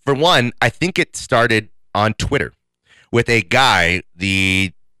is, for one, I think it started on Twitter with a guy.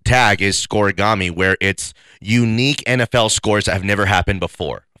 The tag is scoregami, where it's unique NFL scores that have never happened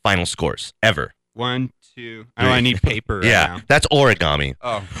before. Final scores, ever. 1, 2. Oh, I need paper right Yeah, now. that's origami.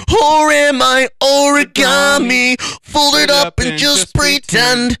 Oh. Or am I origami? Fold it up and just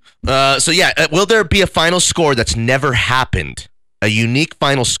pretend. So yeah, will there be a final score that's never happened? A unique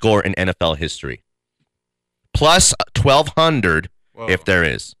final score in NFL history? Plus 1,200 if there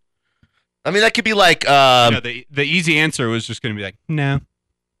is. I mean, that could be like... the easy answer was just going to be like, no.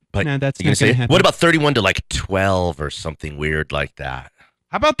 But no, that's you not going to happen. What about 31 to like 12 or something weird like that?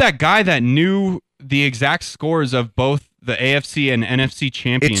 How about that guy that knew the exact scores of both the AFC and NFC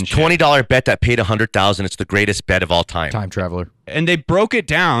championship? It's $20 bet that paid $100,000. It's the greatest bet of all time. Time traveler. And they broke it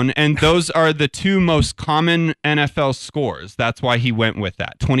down, and those are the two most common NFL scores. That's why he went with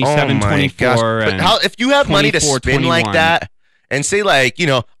that. 27, 24, But and if you have money to 24, spin like 21. that, and say like,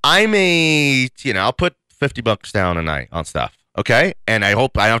 I'll put $50 down a night on stuff, okay? And I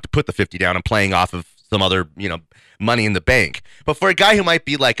hope I don't have to put the 50 down. I'm playing off of some other, money in the bank. But for a guy who might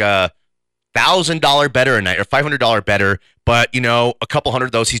be like a $1,000 better a night or $500 better, but a couple hundred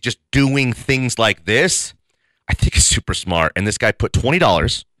of those, he's just doing things like this. I think it's super smart. And this guy put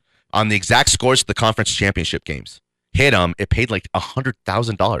 $20 on the exact scores of the conference championship games. Hit them. It paid like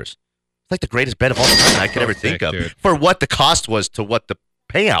 $100,000. It's like the greatest bet of all time I could ever think of for what the cost was to what the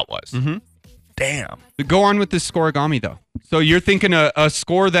payout was. Mm-hmm. Damn. Go on with this scoregami, though. So you're thinking a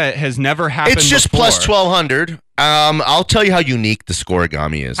score that has never happened It's just before. plus 1,200. I'll tell you how unique the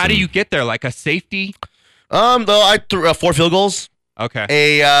scoregami is. How do you get there? Like a safety? Though I threw 4 field goals. Okay.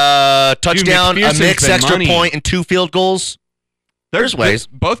 A touchdown, a McPherson's mix, been extra money. point, and 2 field goals. There's ways.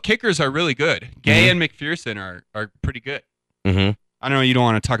 Both kickers are really good. Gay and McPherson are pretty good. Mm-hmm. I know you don't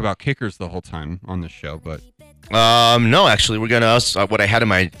want to talk about kickers the whole time on this show, but no, actually, we're gonna what I had in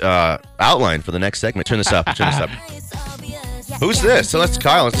my outline for the next segment. Turn this up. Who's this? So that's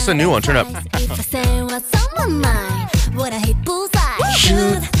Kyle. This is a new one. Turn up.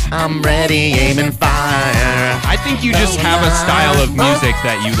 Shoot, I'm ready, aiming fire. I think you just have a style of music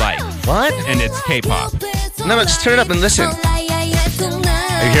that you like. What? And it's K-pop. No, but just turn it up and listen. Are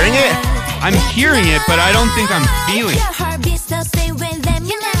you hearing it? I'm hearing it, but I don't think I'm feeling it.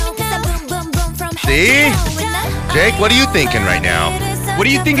 See? Jake, what are you thinking right now? What do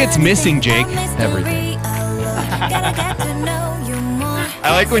you think it's missing, Jake? Everything.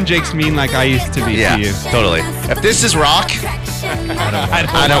 I like when Jake's mean like I used to be Yeah, to you. totally. If this is rock,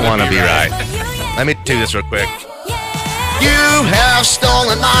 I don't want to be right. Let me do this real quick. You have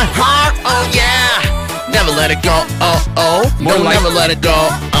stolen my heart, oh yeah. Never let it go, oh oh. No, never let it go,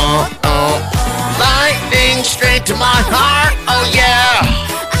 oh oh. Lightning straight to my heart, oh yeah.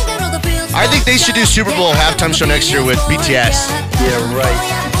 I think they should do Super Bowl halftime show next year with BTS. Yeah, right.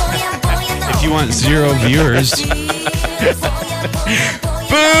 If you want 0 viewers.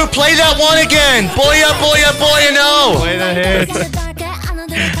 Boo! Play that one again. Boya, boya, boya, no. Play the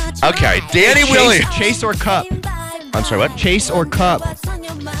hits. Okay, Danny Williams. Chase or cup? I'm sorry, what? Chase or cup?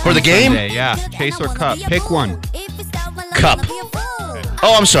 For the game? Sunday, yeah, chase or cup. Pick one. Cup.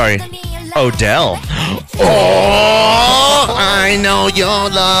 Oh, I'm sorry. Odell. Oh, I know your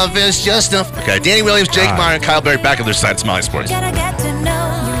love is just a... Okay, Danny Williams, Jake Meyer, and Kyle Berry back on their side. Smiley Sports.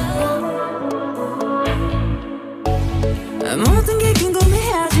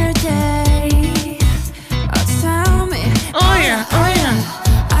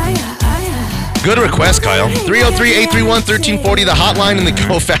 Good request, Kyle. 303-831-1340, the hotline and the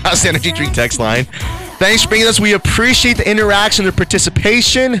Go Fast Energy Drink text line. Thanks for being with us. We appreciate the interaction and the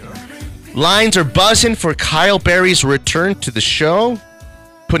participation. Lines are buzzing for Kyle Berry's return to the show,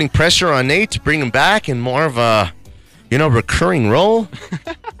 putting pressure on Nate to bring him back in more of a, recurring role.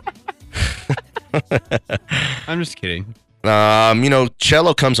 I'm just kidding.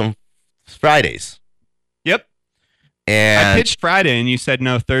 Cello comes on Fridays. Yep. And I pitched Friday and you said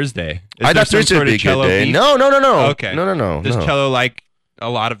no Thursday. I thought Thursday would be a good day. Beef? No. Okay. No. Does Cello like a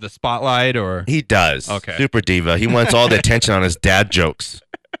lot of the spotlight or? He does. Okay. Super diva. He wants all the attention on his dad jokes.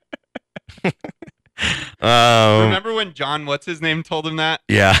 Remember when John, what's his name, told him that?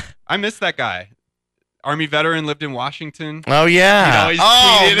 Yeah. I miss that guy. Army veteran, lived in Washington. Oh, yeah. He's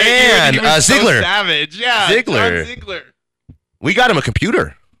tweeted man. He was Ziegler. So savage. Yeah. Ziegler. John Ziegler. We got him a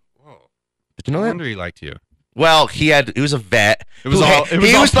computer. Whoa. Did you know No that? wonder he liked you. Well, he was a vet. It was all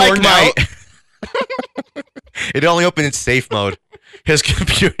like my. It only opened in safe mode. His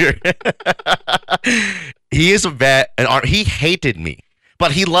computer. He is a vet, and he hated me,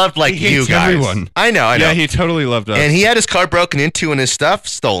 but he loved you guys. Everyone. I know. Yeah, he totally loved us. And he had his car broken into and his stuff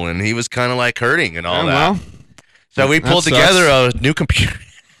stolen. He was kind of hurting and all that. Well, so we pulled together a new computer.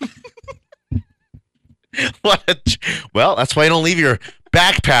 Well, that's why you don't leave your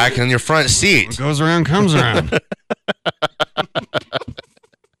backpack in your front seat. What goes around comes around.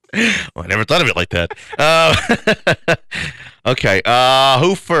 Well, I never thought of it like that. Okay,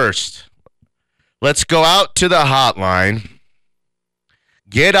 who first? Let's go out to the hotline.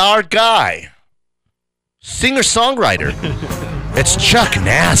 Get our guy, singer-songwriter. It's Chuck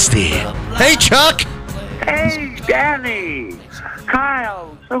Nasty. Hey, Chuck. Hey, Danny.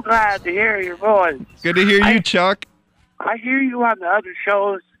 Kyle, so glad to hear your voice. Good to hear you, Chuck. I hear you on the other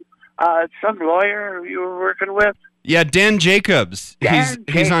shows. Some lawyer you were working with. Yeah, Dan Jacobs. He's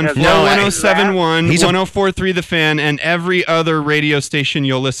on Jacobs. Flow 1071, He's a- 1043 The Fan, and every other radio station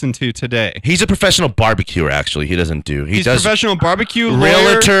you'll listen to today. He's a professional barbecuer, actually. He doesn't do. He He's does professional barbecue,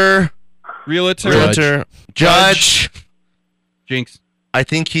 lawyer, realtor, judge. Jinx. I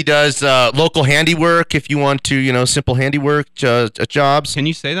think he does local handiwork if you want to, simple handiwork jobs. Can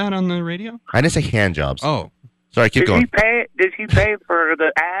you say that on the radio? I didn't say hand jobs. Oh. Sorry, keep going. Did he pay for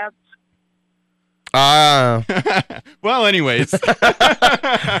the ads? Well, anyways.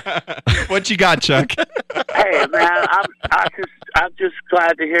 What you got, Chuck? Hey, man, I'm just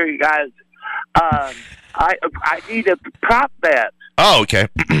glad to hear you guys. I need a prop bet. Oh, okay.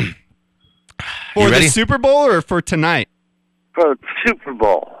 For the Super Bowl or for tonight? For the Super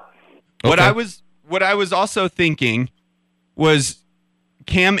Bowl. What I was also thinking was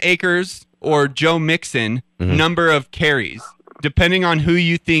Cam Akers or Joe Mixon number of carries, depending on who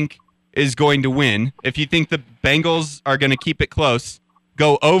you think is going to win. If you think the Bengals are going to keep it close,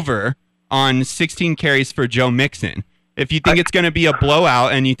 go over on 16 carries for Joe Mixon. If you think it's going to be a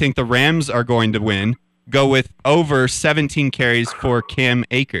blowout and you think the Rams are going to win, go with over 17 carries for Cam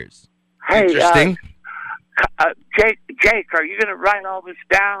Akers. Hey, Interesting. Jake, are you going to write all this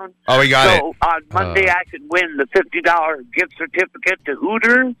down? Oh, we got so on Monday I can win the $50 gift certificate to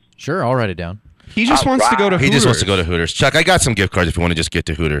Hooters? Sure, I'll write it down. He just wants to go to Hooters. He just wants to go to Hooters. Chuck, I got some gift cards if you want to just get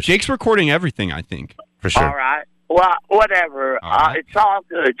to Hooters. Jake's recording everything, I think. For sure. All right. Well, whatever. It's all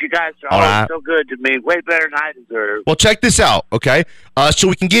good. You guys are always so good to me. Way better than I deserve. Well, check this out, okay? So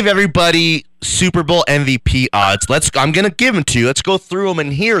we can give everybody Super Bowl MVP odds. I'm going to give them to you. Let's go through them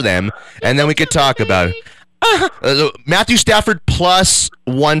and hear them, and then we can talk about it. Matthew Stafford plus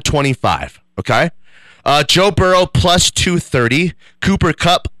 125, okay? Joe Burrow plus 230. Cooper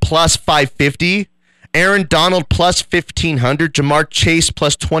Kupp plus 550. Aaron Donald plus 1,500. Jamar Chase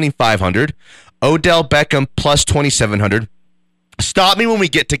plus 2,500. Odell Beckham plus 2,700. Stop me when we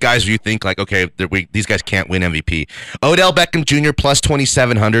get to guys where you think like, okay, these guys can't win MVP. Odell Beckham Jr. plus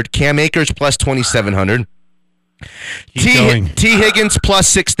 2,700. Cam Akers plus 2,700. T. Higgins plus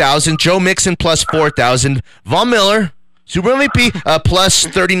 6,000. Joe Mixon plus 4,000. Von Miller, Super MVP, plus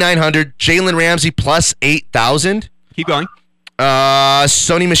 3,900. Jalen Ramsey plus 8,000. Keep going.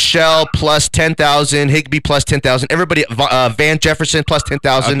 Sony Michel plus 10,000. Higbee plus 10,000. Everybody, Van Jefferson plus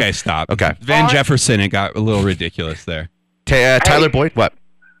 10,000. Okay, stop. Okay. Van Jefferson, it got a little ridiculous there. Tyler Boyd, what?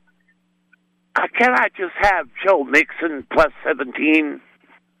 Can I just have Joe Mixon plus 17?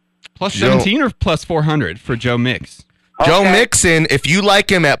 Plus 17 or plus 400 for Joe Mix? Joe Mixon, if you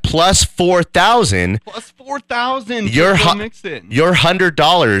like him at plus 4,000, plus 4,000 your Joe Mixon. Your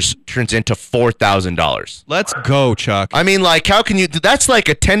 $100 turns into $4,000. Let's go, Chuck. I mean, like, how can you? That's like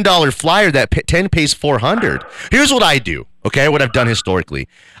a $10 flyer that 10 pays 400. Here's what I do. Okay, what I've done historically,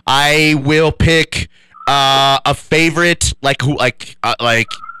 I will pick a favorite, like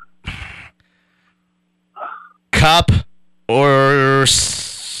Cup or.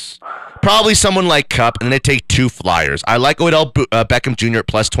 Probably someone like Cup, and they take two flyers. I like Odell Beckham Jr. at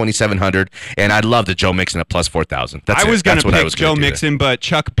plus 2,700, and I'd love the Joe Mixon at plus 4,000. I was going to pick Joe Mixon, but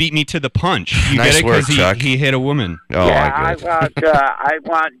Chuck beat me to the punch. You Nice get it work, because Chuck. he hit a woman. Oh, yeah, I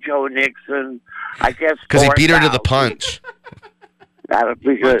want Joe Nixon. I guess because he beat her to the 4,000. punch. That would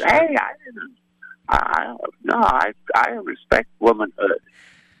be good. Hey, I respect womanhood.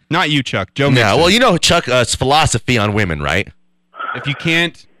 Not you, Chuck. Joe Mixon. Yeah, well, you know Chuck's philosophy on women, right? If you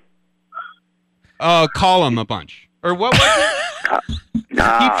can't, call him a bunch. Or what was it?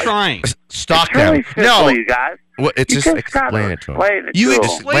 Keep trying. Stalk It's really them. simple, No, you guys. Well, it's You just just gotta explain it to them. explain it You to 'em.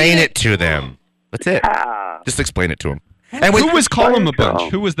 explain it to them. That's it. Just explain it to them. And Who was call him a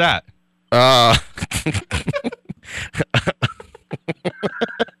bunch? Who was that? I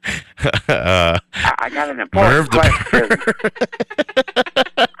got an important question.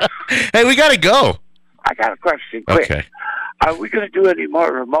 Hey, we gotta go. I got a question. Quick. Okay. Are we going to do any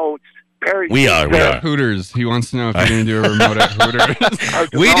more remotes? Perry We are. Hooters. He wants to know if you're going to do a remote at Hooters.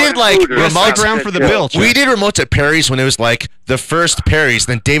 We did like remotes around for the bill. Chuck. We did remotes at Perry's when it was like the first Perry's.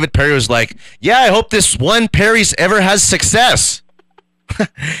 Then David Perry was like, "Yeah, I hope this one Perry's ever has success."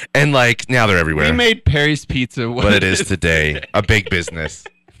 And like now they're everywhere. We made Perry's Pizza. What it is today, a big business.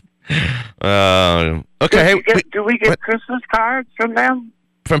 Okay. Hey, Do we get Christmas cards from them?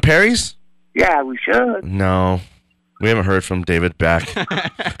 from Perry's? Yeah, we should. No. We haven't heard from David back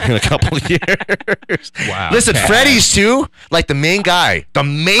in a couple of years. Wow. Listen, Freddy's too, like the main guy. The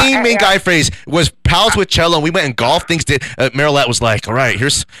main guy, Freddy's, was pals with Cello. We went and golf things. Marilette was like, all right,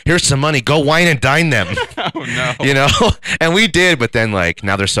 here's some money. Go wine and dine them. Oh, no. You know? And we did, but then, like,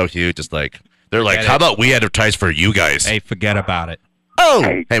 now they're so huge. It's like, they're like, how about we advertise for you guys? Hey, forget about it. Oh!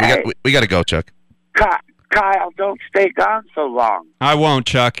 Hey, we got to go, Chuck. Kyle, don't stay gone so long. I won't,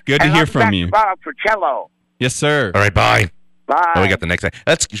 Chuck. Good to hear from you. For Cello. Yes, sir. All right, bye. Bye. Oh, we got the next thing.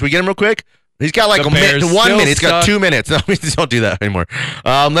 Should we get him real quick? He's got like The a minute, Bears 1 still minute. He's got suck. 2 minutes. No, we don't do that anymore.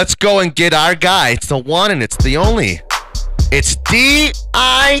 Let's go and get our guy. It's the one and it's the only. It's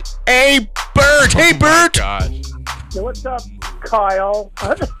D.I.A. Bert. Hey, Bert. Gosh. So what's up, Kyle?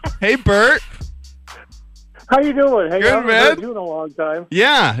 Hey, Bert. How you doing? Hey, Good, I haven't man. heard you in a long time.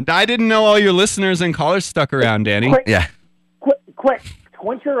 Yeah, I didn't know all your listeners and callers stuck around, Danny. Quick. Yeah. Quick,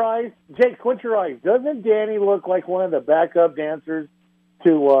 squint your eyes. Jake, squint your eyes. Doesn't Danny look like one of the backup dancers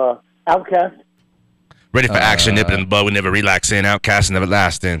to Outkast? Ready for action, nipping in the bud. We never relax in. Outcast never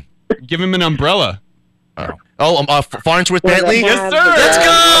last in. Give him an umbrella. Farnsworth Bentley? Yes, sir. Let's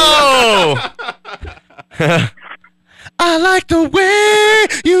go! I like the way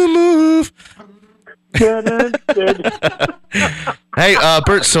you move. Hey,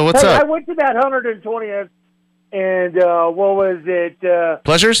 Bert, so what's I up? went to that 120th, and what was it?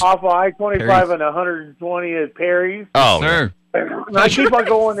 Pleasures? Off of I-25 Perry's. and 120th Perry's. Oh, Sir. And I keep on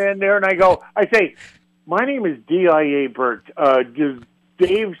going in there, and I say, my name is D.I.A. Bert. Does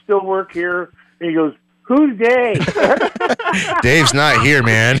Dave still work here? And he goes, who's Dave? Dave's not here,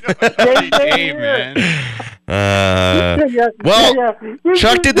 man. Hey, man. Well,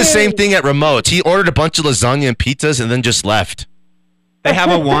 Chuck did the same thing at Remotes. He ordered a bunch of lasagna and pizzas and then just left. They have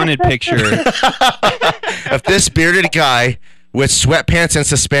a wanted picture. Of this bearded guy with sweatpants and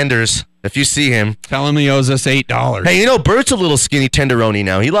suspenders, if you see him, tell him he owes us $8. Hey, you know, Bert's a little skinny tenderoni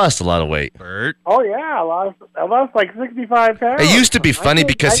now. He lost a lot of weight. Bert. Oh, yeah. I lost like 65 pounds. It used to be funny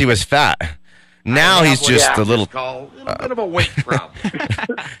because he was fat. Now he's just a little bit of a weight problem.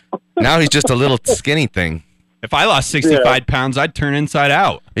 Now he's just a little skinny thing. If I lost 65 pounds, I'd turn inside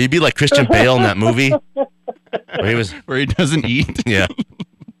out. He'd be like Christian Bale in that movie. Where he doesn't eat. Yeah.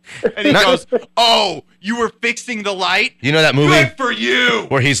 And he goes, oh, you were fixing the light? You know that movie? Good for you.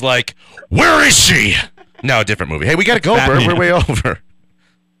 Where he's like, where is she? No, a different movie. Hey, we got to go, Bert. Batman. We're way over.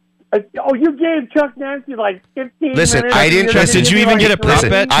 You gave Chuck Nancy like 15 Listen, minutes. I didn't. Did you even get a prop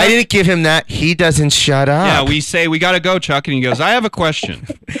bet? I didn't give him that. He doesn't shut up. Yeah, we say, we got to go, Chuck. And he goes, I have a question.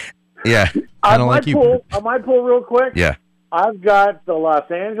 Yeah. I might pull real quick. Yeah. I've got the Los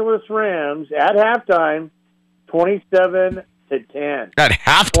Angeles Rams at halftime, 27-10. At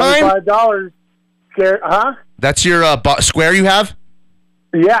halftime? $25. Huh? That's your square you have?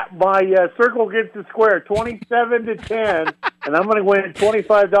 Yeah, my circle gets the square, 27-10, and I'm going to win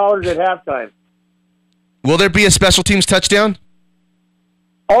 $25 at halftime. Will there be a special teams touchdown?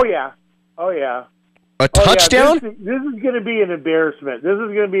 Oh yeah. A touchdown? Yeah. This is going to be an embarrassment. This is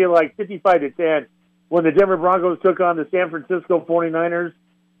going to be like 55-10 when the Denver Broncos took on the San Francisco 49ers.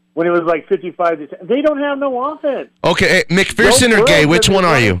 When it was like 55-10, they don't have no offense. Okay, hey, McPherson or Gay? Which one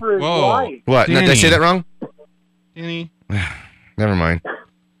are you? Whoa. What? No, did I say that wrong? Danny. Never mind.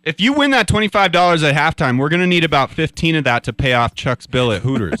 If you win that $25 at halftime, we're going to need about 15 of that to pay off Chuck's bill at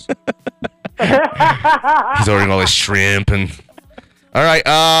Hooters. He's ordering all this shrimp and. All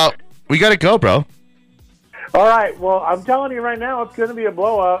right, we got to go, bro. All right, well, I'm telling you right now, it's going to be a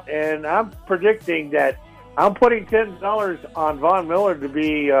blowout, and I'm predicting that I'm putting $10 on Von Miller to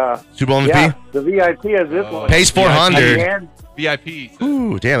be Super Bowl MVP? Yeah, the VIP of this one. Pays $400. VIP.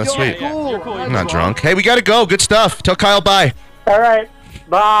 Ooh, damn, that's sweet. Cool. I'm not drunk. Hey, we got to go. Good stuff. Tell Kyle bye. All right.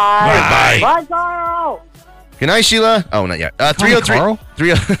 Bye. Bye. Bye, Carl. Good night, Sheila. Oh, not yet.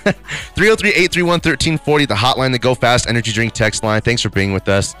 303-831-1340, the hotline, the Go Fast Energy Drink text line. Thanks for being with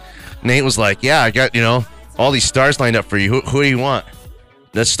us. Nate was like, yeah, I got, all these stars lined up for you. Who do you want?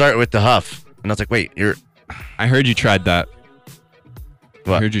 Let's start with the Huff. And I was like, wait, I heard you tried that.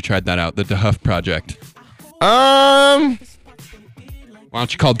 What? I heard you tried that out, the DeHuff project. Why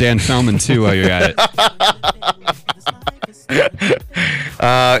don't you call Dan Feldman, too, while you're at it?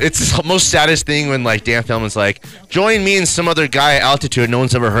 It's the most saddest thing when like Dan Feldman's like, join me and some other guy at Altitude no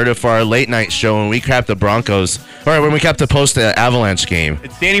one's ever heard of for our late night show when we capped the Broncos, or when we capped the post Avalanche game.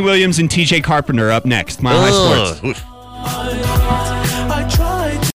 It's Danny Williams and TJ Carpenter up next. Mile High Sports. Oof.